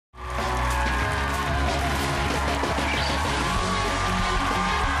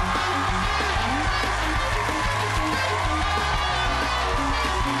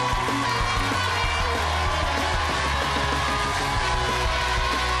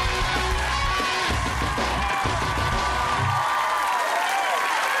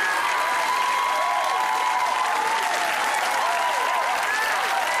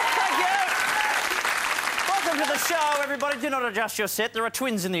adjust your set. There are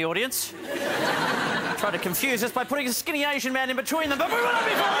twins in the audience. Try to confuse us by putting a skinny Asian man in between them, but we will not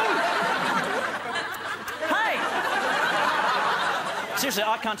be fooled! Hey! Seriously,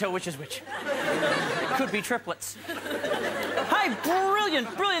 I can't tell which is which. Could be triplets. Hey,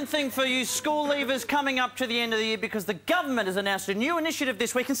 brilliant thing for you school leavers coming up to the end of the year, because the government has announced a new initiative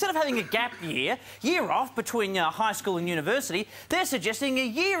this week. Instead of having a gap year off between high school and university, they're suggesting a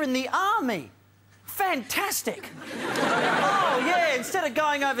year in the army. Fantastic. Oh, yeah, instead of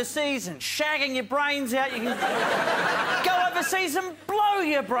going overseas and shagging your brains out, you can go overseas and blow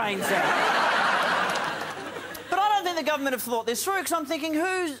your brains out. But I don't think the government have thought this through, because I'm thinking,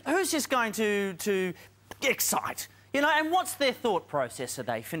 who's this going to excite? You know, and what's their thought process? Are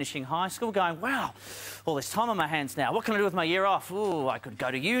they finishing high school going, wow, all this time on my hands now, what can I do with my year off? Ooh, I could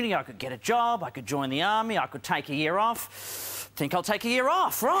go to uni, I could get a job, I could join the army, I could take a year off. Think I'll take a year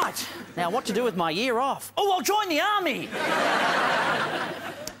off, right. Now, what to do with my year off? Oh, I'll join the army!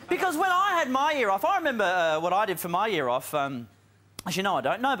 Because when I had my year off, I remember what I did for my year off. Actually, no, I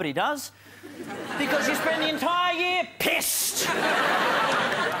don't. Nobody does. Because you spend the entire year pissed.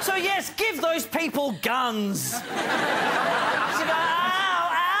 So, yes, give those people guns. So go, ow,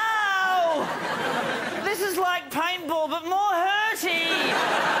 ow! This is like paintball, but more hurty.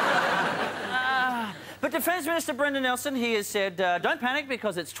 But Defence Minister Brendan Nelson, he has said, don't panic,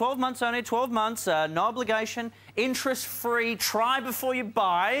 because it's 12 months only, 12 months, no obligation, interest-free, try before you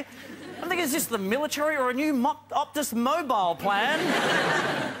buy. I think it's just the military or a new Optus mobile plan.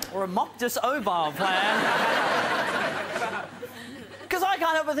 Or a Moptus Obile plan. Because I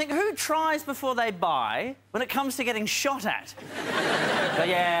can't help but think, who tries before they buy when it comes to getting shot at? So,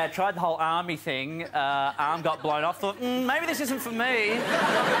 yeah, tried the whole army thing, arm got blown off, thought, maybe this isn't for me.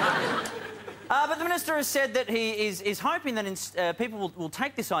 But the Minister has said that he is hoping that people will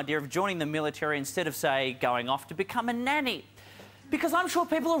take this idea of joining the military instead of, say, going off to become a nanny. Because I'm sure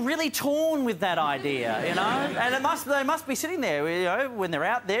people are really torn with that idea, you know? And they must be sitting there, you know, when they're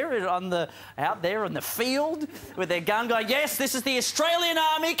out there in the field with their gun going, yes, this is the Australian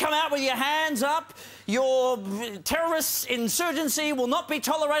Army, come out with your hands up. Your terrorist insurgency will not be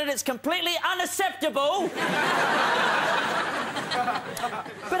tolerated. It's completely unacceptable.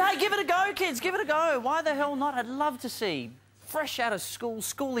 But hey, give it a go, kids, give it a go. Why the hell not? I'd love to see. Fresh out of school,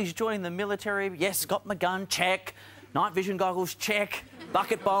 schoolies joining the military. Yes, got my gun, check. Night vision goggles, check.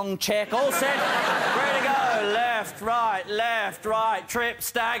 Bucket bong, check. All set. Ready to go. Left, right. Trip,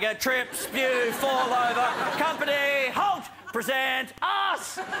 stagger, trip, spew, fall over. Company, halt, present,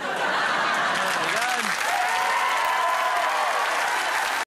 us!